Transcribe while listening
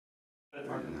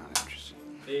Not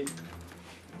interesting.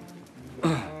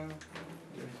 And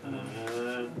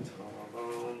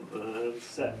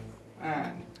set.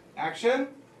 And action.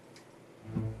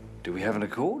 Do we have an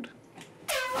accord?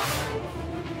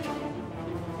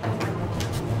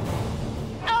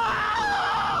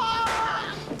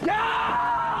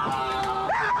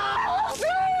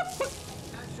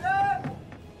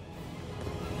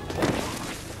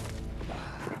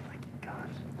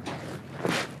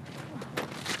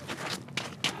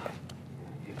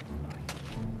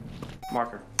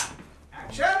 Marker.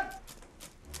 Action.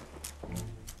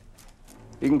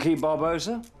 You can keep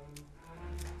Barbossa.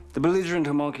 The belligerent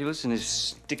homunculus and his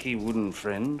sticky wooden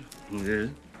friend. Yeah.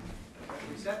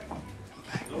 Reset.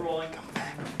 Still rolling. Come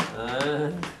back.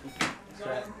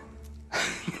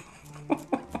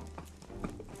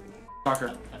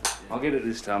 Marker. I'll get it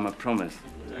this time, I promise.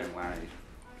 Don't worry.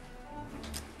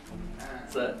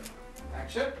 Set.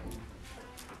 Action.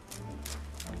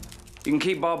 You can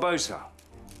keep Barbossa.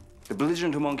 The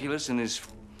belligerent homunculus and his...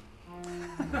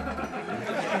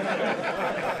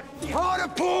 Hard a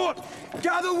port!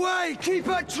 Gather way! Keep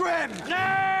her trim!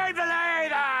 Nay, belay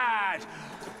that!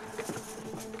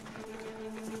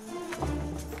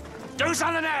 Do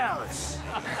something else!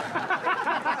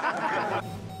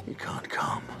 You can't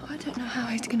come. I don't know how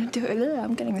he's going to do it.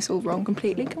 I'm getting this all wrong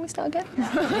completely. Can we start again?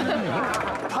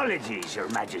 Apologies, Your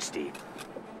Majesty.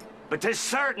 But 'tis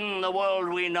certain the world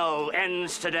we know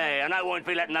ends today, and I won't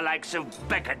be letting the likes of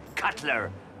Beckett Cutler,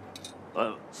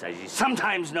 well, as he's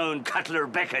sometimes known, Cutler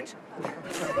Beckett.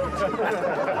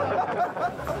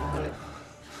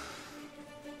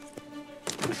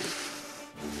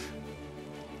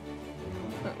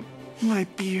 My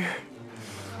beer.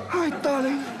 Hi,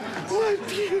 darling. My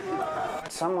beer.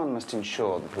 Someone must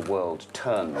ensure that the world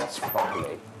turns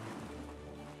properly.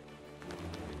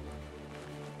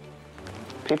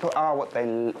 People are what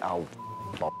they... Oh,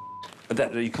 But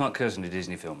that, you can't curse in a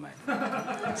Disney film, mate.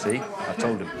 See? I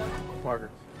told him. Marker.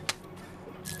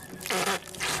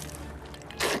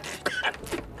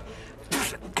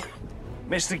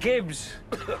 Mr. Gibbs,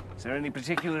 is there any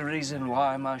particular reason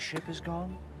why my ship is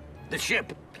gone? The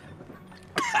ship?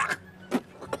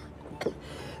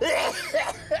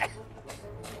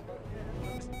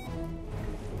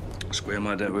 Square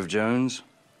my debt with Jones.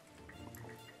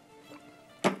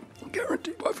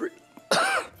 Guarantee my freedom.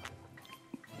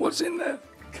 What's in there?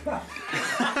 Why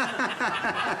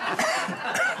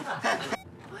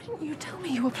didn't you tell me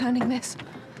you were planning this?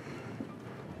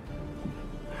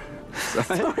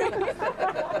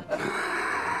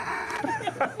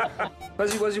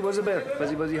 Buzzy, what's the bear?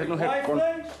 Buzzy, had no hair. Go on.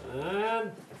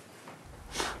 And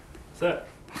set.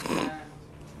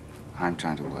 I'm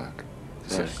trying to work.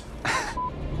 So,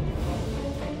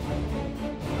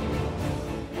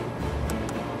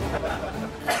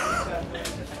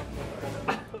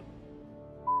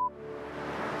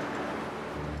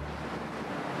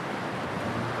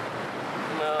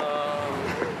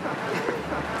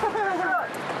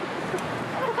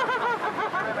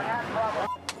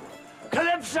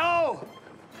 Calypso!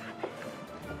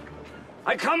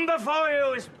 I come before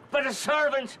you as but a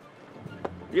servant.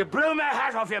 You blew my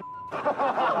hat off, you...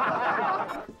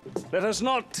 Let us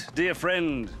not, dear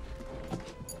friend,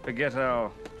 forget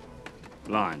our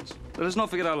lines. Let us not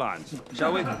forget our lines,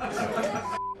 shall we?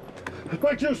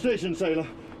 Back to your station, sailor.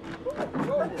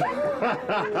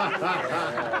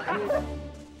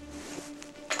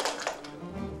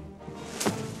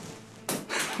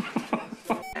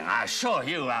 I assure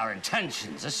you our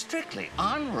intentions are strictly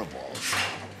honorable.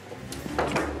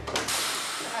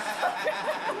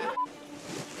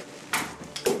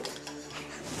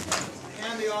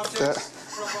 and the objects,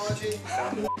 propology.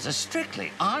 It's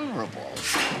strictly honorable.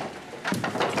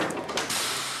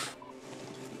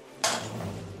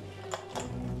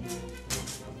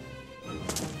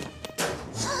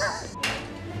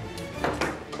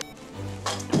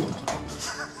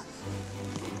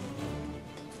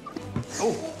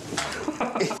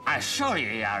 I assure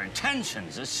you our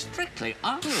intentions are strictly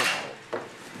honorable.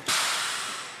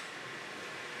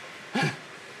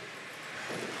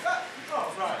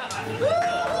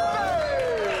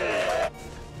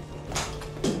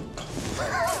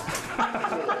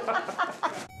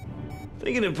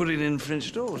 Thinking of putting in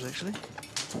French doors, actually.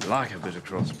 Like a bit of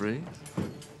crossbreed.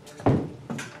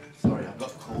 Sorry, I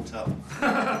got caught up.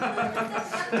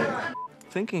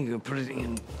 Thinking of putting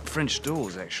in French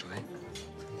doors, actually.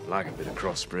 Like a bit of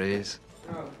crossbreed.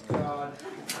 Oh, God.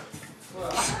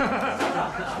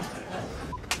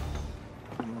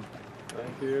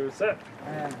 Thank you. Set.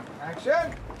 And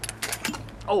action.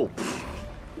 Oh.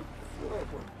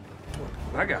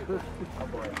 Bugger.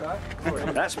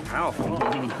 That's powerful.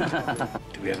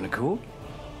 Do we have an accord?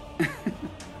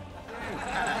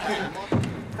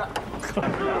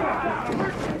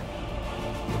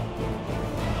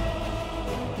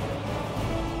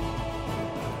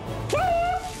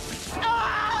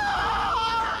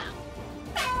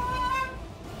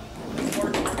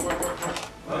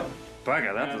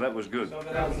 Bugger, that was good.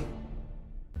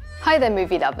 Hi there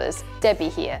movie lovers, Debbie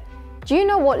here. Do you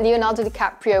know what Leonardo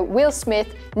DiCaprio, Will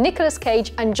Smith, Nicolas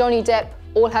Cage and Johnny Depp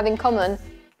all have in common?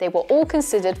 They were all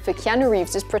considered for Keanu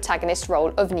Reeves' protagonist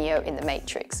role of Neo in The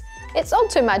Matrix. It's odd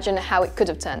to imagine how it could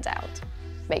have turned out.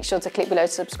 Make sure to click below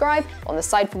to subscribe on the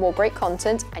side for more great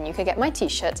content, and you can get my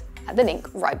t-shirt at the link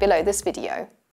right below this video.